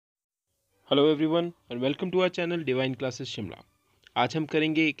Hello everyone and welcome to our channel divine classes Shimla. आज हम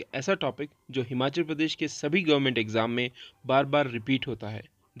करेंगे एक ऐसा टॉपिक जो हिमाचल प्रदेश के सभी गवर्नमेंट एग्जाम में बार बार रिपीट होता है,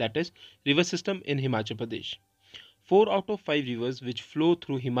 that is river system in Himachal Pradesh. 4 out of 5 rivers which flow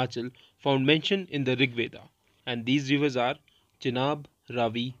through Himachal found mention in the Rig Veda, and these rivers are Chenab,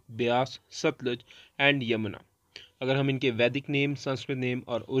 Ravi, Beas, Satluj and Yamuna. अगर हम इनके वैदिक name, Sanskrit name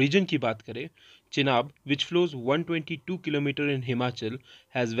और origin की बात करें, Chenab which flows 122 kilometre in Himachal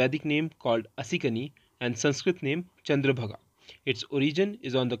has वैदिक name called Asikni and Sanskrit name चंद्रभगा. Its origin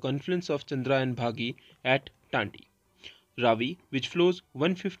is on the confluence of Chandra and Bhagi at Tandi. Ravi, which flows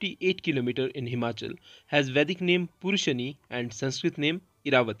 158 km in Himachal, has Vedic name Purushani and Sanskrit name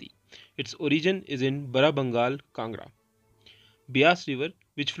Iravati. Its origin is in Barabangal, Kangra. Beas River,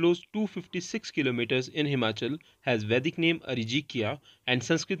 which flows 256 km in Himachal, has Vedic name Arijikia and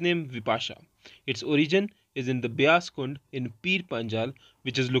Sanskrit name Vipasha. Its origin is in the Beas Kund in Pir Panjal,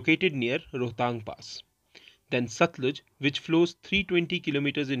 which is located near Rohtang Pass. Then Satluj, which flows 320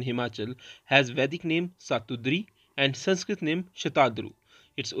 km in Himachal, has Vedic name Satudri and Sanskrit name Shatadru.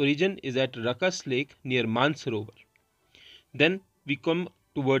 Its origin is at Rakas Lake near Mansarovar. Then we come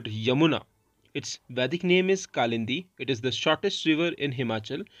toward Yamuna. Its Vedic name is Kalindi. It is the shortest river in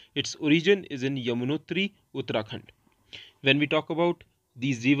Himachal. Its origin is in Yamunotri, Uttarakhand. When we talk about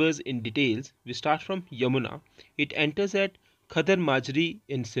these rivers in details, we start from Yamuna. It enters at Khadar Majri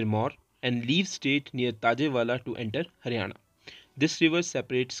in Sirmaur and leaves state near Tajewala to enter Haryana. This river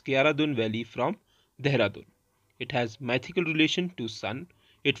separates Kyaradun Valley from Dehradun. It has mythical relation to sun.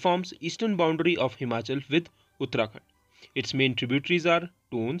 It forms eastern boundary of Himachal with Uttarakhand. Its main tributaries are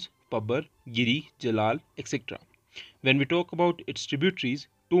Tons, Pabbar, Giri, Jalal, etc. When we talk about its tributaries,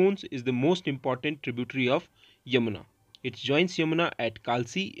 Tons is the most important tributary of Yamuna. It joins Yamuna at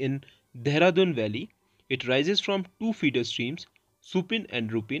Kalsi in Dehradun Valley. It rises from two feeder streams, Supin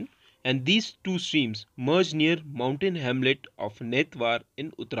and Rupin, and these two streams merge near mountain hamlet of Netwar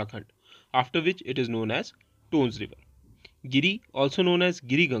in Uttarakhand, after which it is known as Tons River. Giri, also known as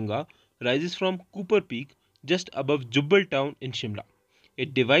Giri Ganga, rises from Cooper Peak just above Jubbal town in Shimla.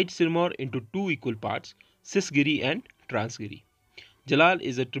 It divides Sirmaur into two equal parts, Sisgiri and Transgiri. Jalal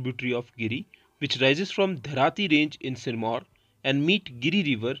is a tributary of Giri, which rises from Dharati range in Sirmaur and meet Giri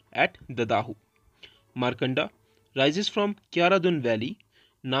river at Dadahu. Markanda rises from Kyaradun valley.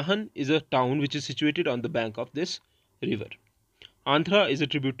 Nahan is a town which is situated on the bank of this river. Andhra is a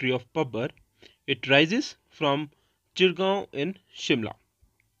tributary of Pabbar. It rises from Chirgaon in Shimla.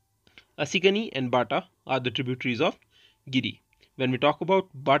 Asikani and Bata are the tributaries of Giri. When we talk about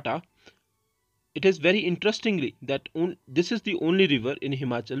Bata, it is very interestingly that this is the only river in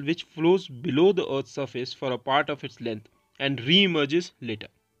Himachal which flows below the earth's surface for a part of its length and re-emerges later.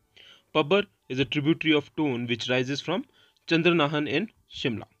 Pabbar is a tributary of Ton which rises from Chandranahan in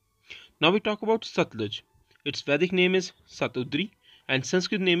Shimla. Now we talk about Satluj. Its Vedic name is Satudri and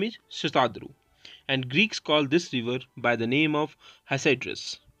Sanskrit name is Shatadru, and Greeks call this river by the name of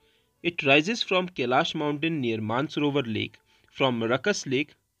Hasidrus. It rises from Kailash mountain near Mansarovar lake, from Rakas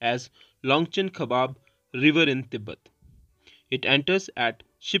lake as Longchen Khabab river in Tibet. It enters at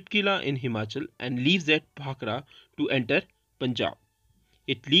Shipkila in Himachal and leaves at Bhakra to enter Punjab.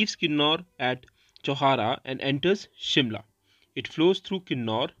 It leaves Kinnaur at Chohara and enters Shimla. It flows through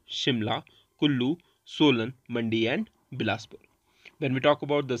Kinnaur, Shimla, Kullu, Solan, Mandi and Bilaspur. When we talk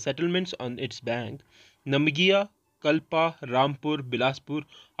about the settlements on its bank, Namgiya, Kalpa, Rampur, Bilaspur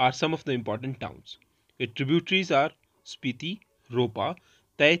are some of the important towns. Its tributaries are Spiti, Ropa,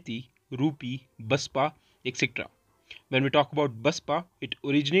 Taiti, Rupi, Baspa, etc. When we talk about Baspa, it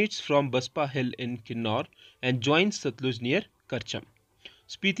originates from Baspa Hill in Kinnaur and joins Satluj near Karcham.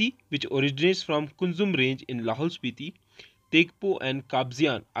 Spiti, which originates from Kunzum range in Lahore Spiti, Tegpo and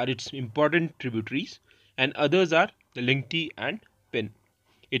Kabzian are its important tributaries, and others are the Lingti and Pin.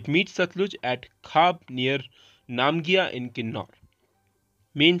 It meets Satluj at Khab near Namgiya in Kinnaur.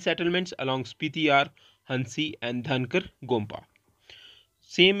 Main settlements along Spiti are Hansi and Dhankar Gompa.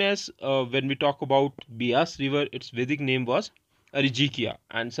 Same as when we talk about Beas river, its Vedic name was Arijikia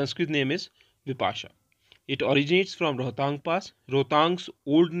and Sanskrit name is Vipasha. It originates from Rohtang Pass. Rohtang's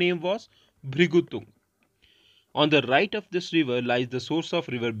old name was Bhrigutung. On the right of this river lies the source of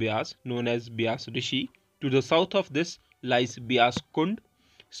river Beas, known as Beas Rishi. To the south of this lies Beas Kund.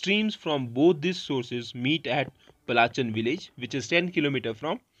 Streams from both these sources meet at Palachan village, which is 10 km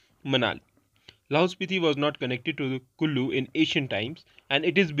from Manali. Lahore Spiti was not connected to the Kullu in ancient times, and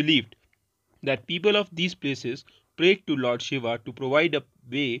it is believed that people of these places prayed to Lord Shiva to provide a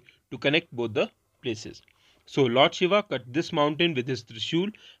way to connect both the places. So Lord Shiva cut this mountain with his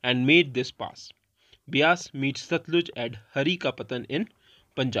Trishul and made this pass. Beas meets Satluj at Hari Ka Patan in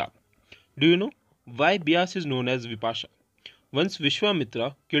Punjab. Do you know why Beas is known as Vipasha? Once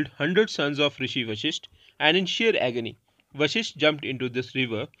Vishwamitra killed 100 sons of Rishi Vashisht, and in sheer agony, Vashisht jumped into this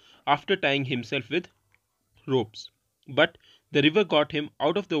river after tying himself with ropes. But the river got him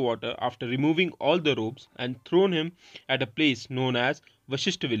out of the water after removing all the ropes and thrown him at a place known as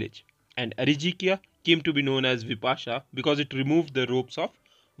Vashisht village. And Arijikia came to be known as Vipasha because it removed the ropes of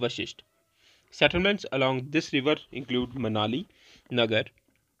Vashisht. Settlements along this river include Manali, Nagar,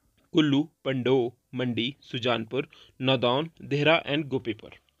 Kullu, Pando, Mandi, Sujanpur, Nadaun, Dehra, and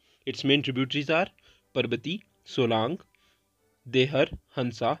Gopipur. Its main tributaries are Parbati, Solang, Dehar,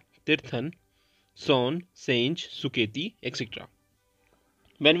 Hansa, Tirthan, Son, Sainj, Suketi, etc.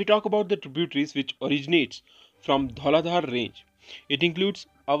 When we talk about the tributaries which originates from Dhauladhar range, it includes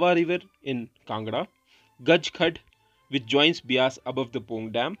Ava river in Kangra, Gaj Khad which joins Beas above the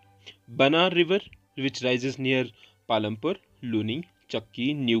Pong Dam, Banar river which rises near Palampur, Luni,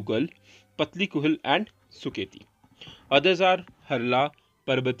 Chakki, Newgal, Patli Kuhil and Suketi. Others are Harla,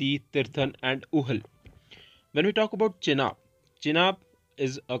 Parbati, Tirthan and Uhal. When we talk about Chenab, Chenab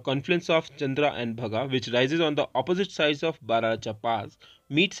is a confluence of Chandra and Bhaga which rises on the opposite sides of Baracha Pass,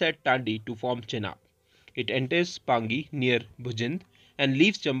 meets at Tandi to form Chenab. It enters Pangi near Bhujind and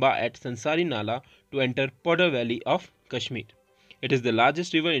leaves Chamba at Sansari Nala to enter Podar Valley of Kashmir. It is the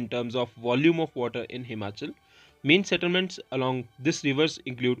largest river in terms of volume of water in Himachal. Main settlements along this rivers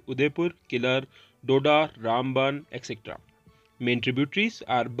include Udaipur, Kilar, Doda, Ramban, etc. Main tributaries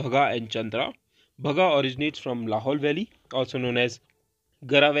are Bhaga and Chandra. Bhaga originates from Lahore Valley, also known as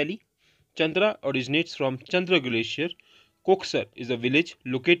Gara Valley. Chandra originates from Chandra Glacier. Koksar is a village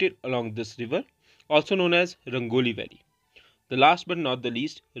located along this river, also known as Rangoli Valley. The last but not the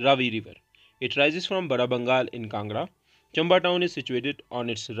least, Ravi River. It rises from Bada Bengal in Kangra. Chamba town is situated on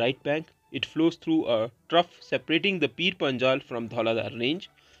its right bank. It flows through a trough separating the Pir Panjal from Dhauladhar range.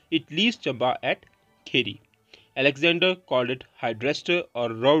 It leaves Chamba at Kheri. Alexander called it Hydraster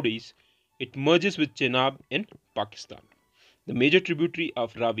or Rowdies. It merges with Chenab in Pakistan. The major tributary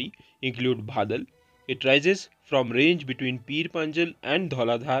of Ravi include Bhadal. It rises from range between Pir Panjal and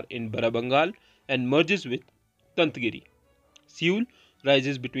Dhauladhar in Barabangal and merges with Tantgiri. Seul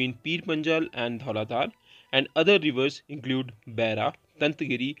rises between Pir Panjal and Dhauladhar, and other rivers include Beira,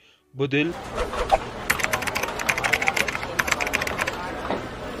 Tantgiri, Budhil,